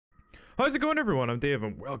How's it going, everyone? I'm Dave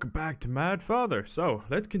and welcome back to Mad Father. So,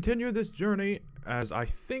 let's continue this journey as I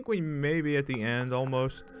think we may be at the end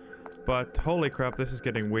almost. But holy crap, this is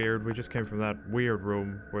getting weird. We just came from that weird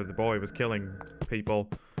room where the boy was killing people.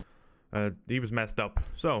 He was messed up.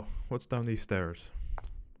 So, what's down these stairs?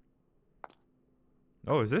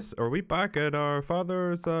 Oh, are we back at our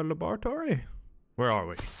father's laboratory? Where are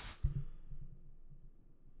we?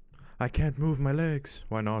 I can't move my legs.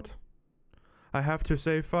 Why not? I have to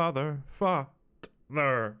say father. Father.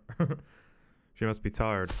 She must be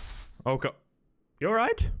tired. Okay. You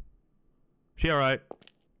alright? She alright?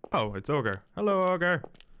 Oh, it's Ogre. Hello, Ogre.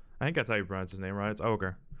 I think that's how you pronounce his name, right? It's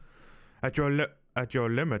Ogre. At your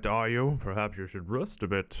limit, are you? Perhaps you should rest a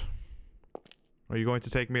bit. Are you going to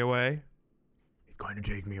take me away? He's going to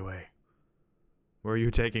take me away. Where are you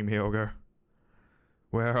taking me, Ogre?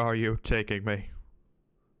 Where are you taking me?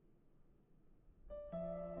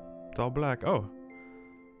 It's all black. Oh,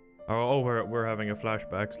 we're having a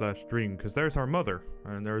flashback / dream because there's our mother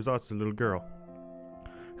and there's us, a little girl.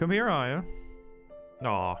 Come here, Aya.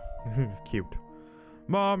 Aw, it's cute.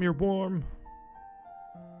 Mom, you're warm.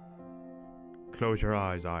 Close your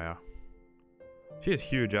eyes, Aya. She has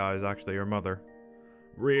huge eyes, actually, your mother.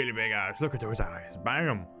 Really big eyes. Look at those eyes.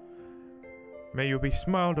 Bam. May you be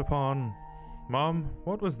smiled upon. Mom,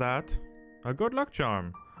 what was that? A good luck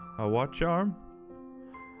charm. A what charm?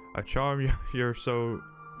 I charm you. You're so.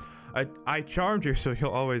 I charmed you so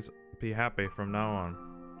you'll always be happy from now on.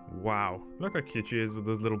 Wow, look how cute she is with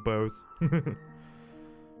those little bows.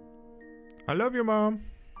 I love you, Mom.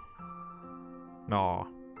 Aw,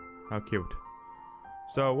 how cute.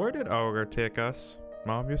 So where did Ogre take us?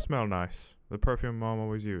 Mom, you smell nice. The perfume Mom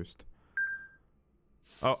always used.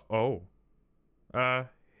 Oh.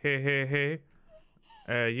 Hey.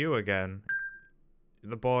 You again.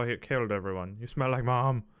 The boy who killed everyone. You smell like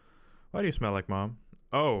Mom. Why do you smell like Mom?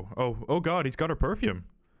 Oh God, he's got her perfume.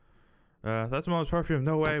 That's Mom's perfume.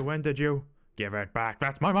 No way. When did you? Give it back.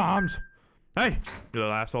 That's my Mom's. Hey, you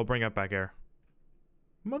little asshole, bring it back here.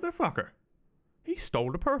 Motherfucker. He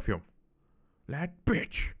stole the perfume. That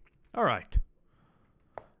bitch. Alright.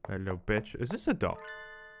 That little bitch. Is this a dog?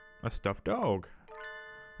 A stuffed dog.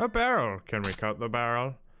 A barrel. Can we cut the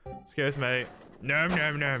barrel? Excuse me. Nom. Is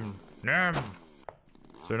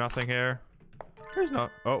there nothing here? There's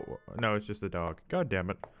not. Oh, no, it's just a dog. God damn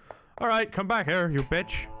it. Alright, come back here, you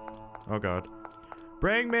bitch. Oh God.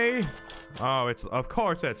 Bring me. Oh, of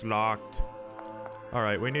course it's locked.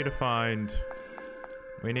 Alright, we need to find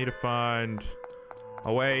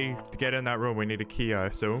a way to get in that room. We need a key, I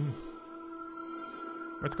assume.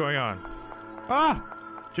 What's going on? Ah!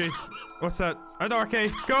 Jeez. What's that?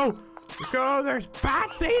 Anarchy! Go! Go! There's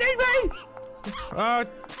bats eating me!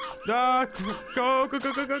 Go!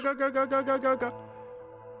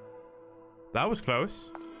 That was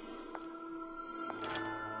close.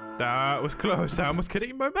 That was close. I almost get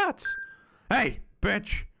eaten by bats. Hey,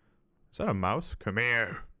 bitch! Is that a mouse? Come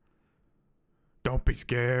here. Don't be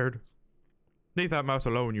scared. Leave that mouse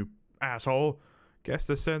alone, you asshole. Guess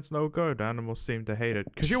the scent's no good. Animals seem to hate it.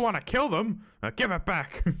 Cause you want to kill them? Now give it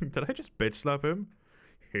back. Did I just bitch slap him?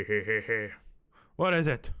 What is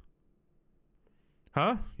it?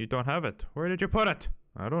 Huh? You don't have it. Where did you put it?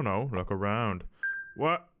 I don't know. Look around.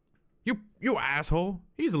 What? You asshole.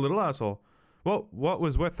 He's a little asshole. What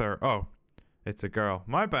was with her? Oh, it's a girl.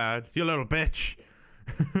 My bad. You little bitch.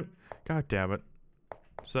 God damn it.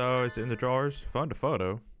 So, it's in the drawers. Found a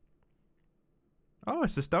photo. Oh,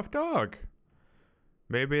 it's a stuffed dog.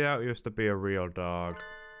 Maybe that used to be a real dog.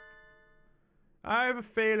 I have a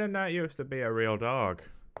feeling that used to be a real dog.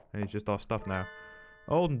 And he's just all stuffed now.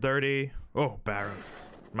 Old and dirty. Oh, barrels.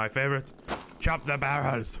 My favorite. Chop the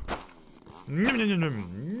barrels.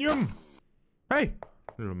 Hey,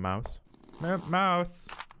 little mouse. Mouse.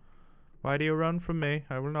 Why do you run from me?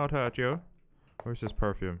 I will not hurt you. Where's his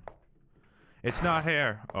perfume? It's not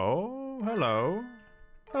here. Oh, hello.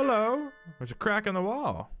 Hello. There's a crack in the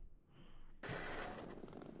wall.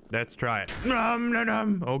 Let's try it.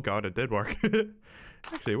 Oh God, it did work.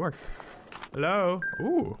 Actually, it worked. Hello.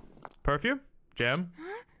 Ooh. Perfume? Gem?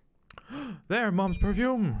 There, Mom's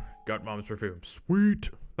perfume. Got Mom's perfume. Sweet.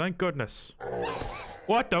 Thank goodness.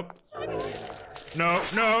 What the? No.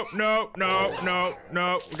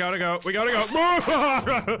 We gotta go. We gotta go.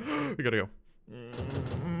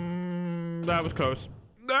 That was close.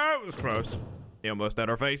 He almost had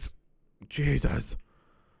our face. Jesus.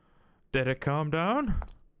 Did it calm down?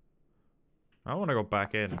 I want to go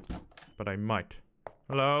back in, but I might.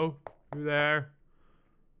 Hello? You there?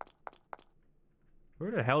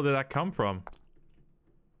 Where the hell did that come from?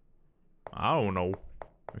 I don't know.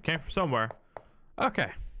 It came from somewhere.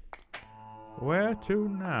 Okay. Where to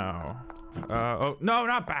now? Oh, no,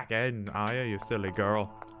 not back in. Ah, yeah, you silly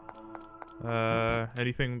girl.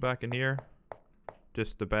 Anything back in here?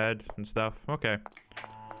 Just the bed and stuff. Okay.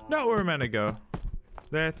 Not where we're meant to go.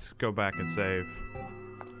 Let's go back and save.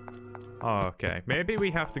 Okay. Maybe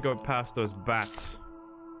we have to go past those bats.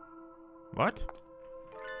 What?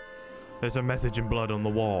 There's a message in blood on the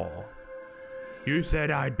wall. You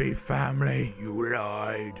said I'd be family. You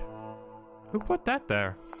lied. Who put that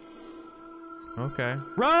there? Okay.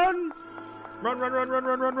 Run! Run, run, run, run,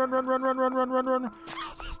 run, run, run, run, run, run, run, run, run, run.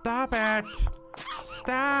 Stop it.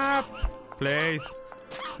 Stop. Please.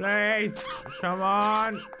 Please. Come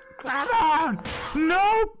on. Come on.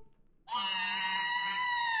 Nope.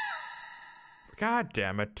 God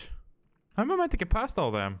damn it. How am I meant to get past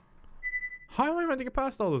all them? How am I meant to get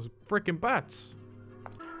past all those freaking bats?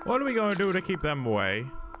 What are we gonna do to keep them away?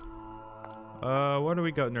 What do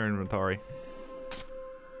we got in our inventory?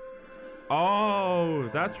 Oh,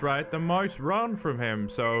 that's right. The mice run from him,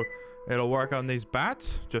 so it'll work on these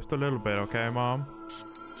bats just a little bit, okay, Mom?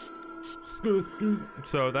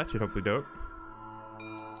 So that should hopefully do it.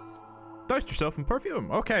 Doused yourself in perfume.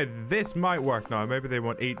 Okay, this might work now. Maybe they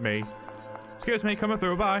won't eat me. Excuse me, coming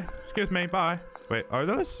through. Bye. Excuse me, bye. Wait, are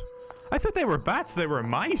those? I thought they were bats. They were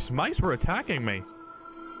mice. Mice were attacking me.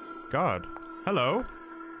 God. Hello.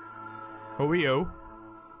 Who are you?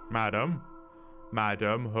 Madam.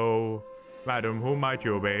 Madam, who might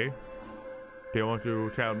you be? Do you want to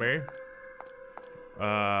tell me?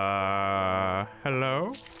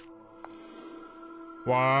 Hello?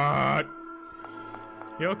 What?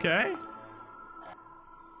 You okay?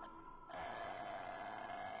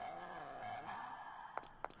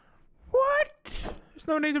 What? There's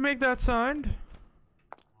no need to make that sound.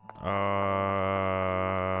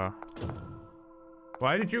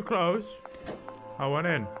 Why did you close? I went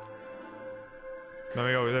in. Let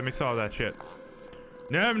me go. Let me solve that shit.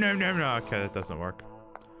 No, no, no, no. Okay, that doesn't work.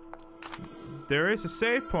 There is a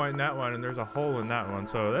save point in that one, and there's a hole in that one.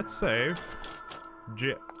 So let's save.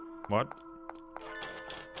 What?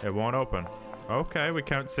 It won't open. Okay, we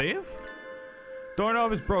can't save?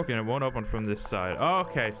 Doorknob is broken. It won't open from this side.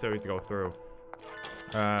 Okay, so we have to go through.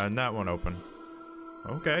 And that won't open.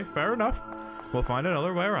 Okay, fair enough. We'll find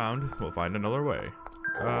another way around. We'll find another way.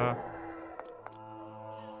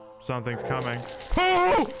 Something's coming.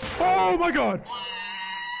 Oh! Oh my god!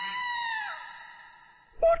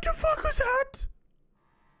 What the fuck was that?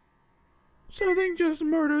 Something just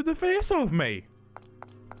murdered the face off me.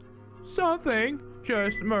 Something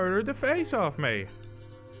just murdered the face off me.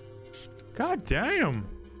 God damn.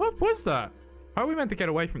 What was that? How are we meant to get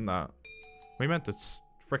away from that? We meant to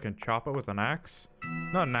freaking chop it with an axe?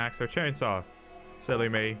 Not an axe, a chainsaw. Silly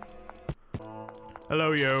me.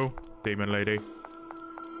 Hello, you, demon lady.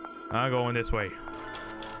 I'm going this way.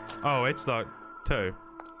 Oh, it's locked too.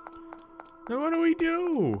 Then what do we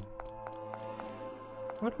do?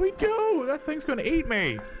 What do we do? That thing's gonna eat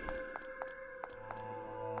me.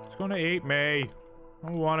 It's gonna eat me.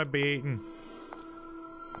 I wanna be eaten.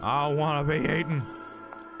 I wanna be eaten.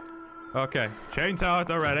 Okay, chainsaw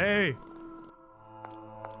it already.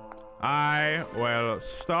 I will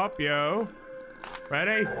stop you.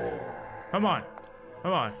 Ready? Come on.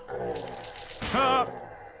 Come on. Up.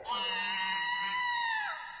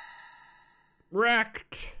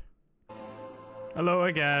 Wrecked. Hello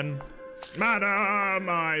again. Madam,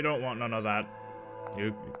 I don't want none of that.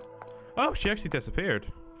 You. Oh, she actually disappeared.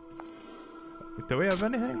 Do we have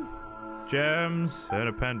anything? Gems and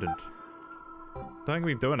a pendant. Don't think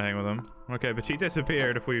we do anything with them. Okay, but she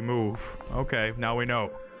disappeared if we move. Okay, now we know.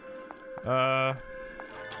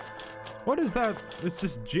 What is that? It's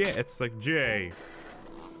just J. It's like J.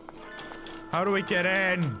 How do we get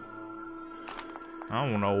in? I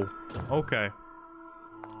don't know. Okay.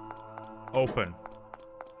 Open.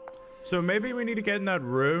 So maybe we need to get in that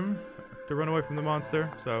room to run away from the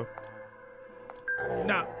monster. So.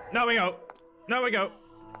 No. No, we go. No, we go.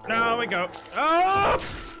 No, we go. Oh!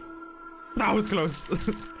 That was close.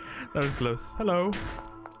 That was close. Hello.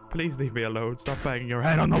 Please leave me alone. Stop banging your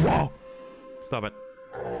head on the wall. Stop it.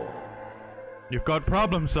 You've got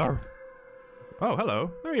problems, sir. Oh,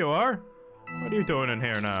 hello. There you are. What are you doing in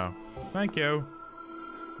here now? Thank you.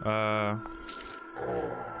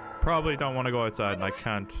 Probably don't want to go outside and I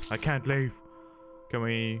can't leave. Can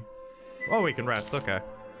we? Oh, we can rest. Okay.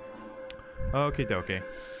 Okie dokie.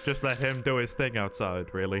 Just let him do his thing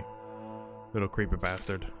outside, really. Little creepy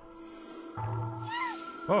bastard.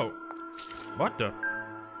 Oh. What the?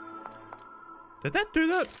 Did that do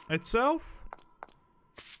that itself?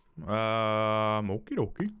 Okie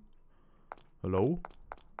dokie. Hello?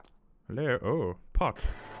 Hello? Oh, pot.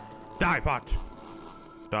 Die, pot.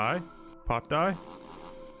 Die. pot die?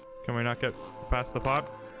 Can we not get past the pot?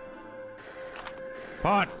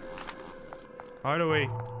 Pot! How do we...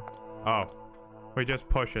 Oh. We just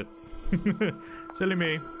push it. Silly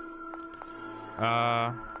me.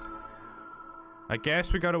 I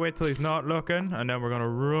guess we gotta wait till he's not looking, and then we're gonna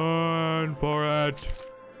run for it.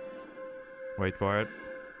 Wait for it.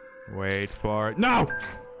 Wait for it. No!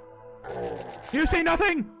 You see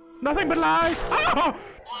nothing! Nothing but lies! Oh!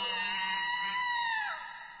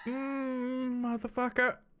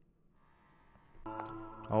 Motherfucker.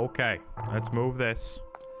 Okay, let's move this.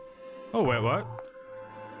 Oh, wait, what?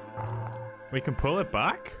 We can pull it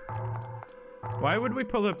back? Why would we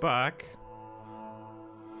pull it back?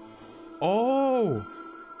 Oh!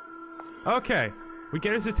 Okay. We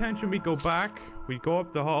get his attention, we go back, we go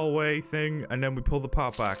up the hallway thing, and then we pull the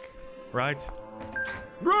pot back. Right?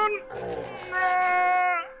 Run!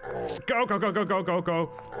 Go, go, go, go, go, go, go.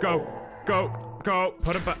 Go, go, go.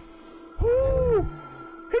 Put it back. Ooh!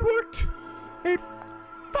 It worked! It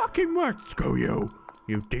fucking worked! Screw you,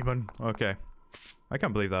 you demon. Okay. I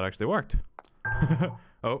can't believe that actually worked.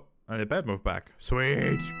 Oh, and the bed moved back.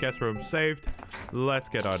 Sweet. Guest room saved. Let's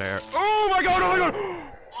get out of here. Oh my god, oh my god!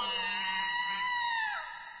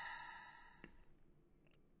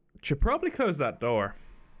 Should probably close that door.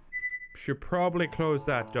 Should probably close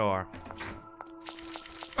that door.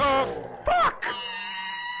 Oh, fuck!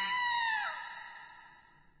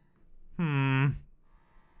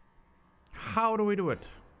 How do we do it?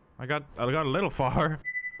 I got a little far.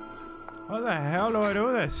 How the hell do I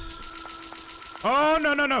do this? Oh,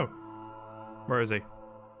 no, no, no! Where is he?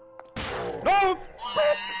 Oh,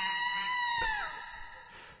 fuck!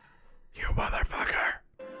 You motherfucker!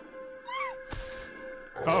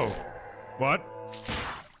 Oh. What?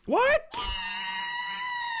 What?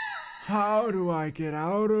 How do I get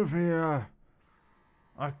out of here?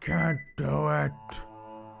 I can't do it.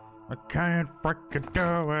 I can't freaking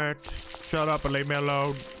do it. Shut up and leave me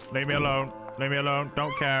alone. Leave me alone. Leave me alone.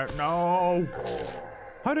 Don't care. No.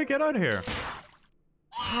 How do I get out of here?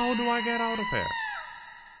 How do I get out of here?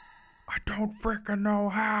 I don't freaking know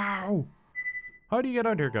how. How do you get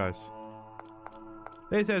out of here, guys?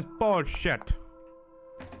 This is bullshit.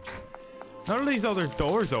 None of these other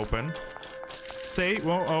doors open. See,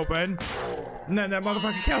 won't open. And then that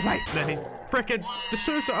motherfucker kills me. Then he frickin', as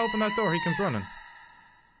soon as I open that door, he comes running.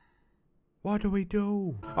 What do we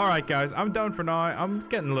do? Alright guys, I'm done for now. I'm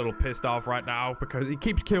getting a little pissed off right now because he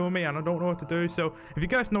keeps killing me and I don't know what to do. So if you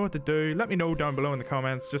guys know what to do, let me know down below in the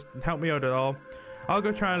comments. Just help me out at all. I'll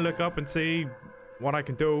go try and look up and see what I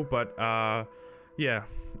can do. But yeah,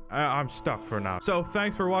 I'm stuck for now. So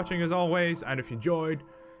thanks for watching as always. And if you enjoyed,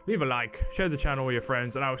 leave a like, share the channel with your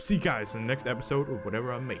friends. And I will see you guys in the next episode of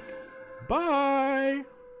whatever I make. Bye!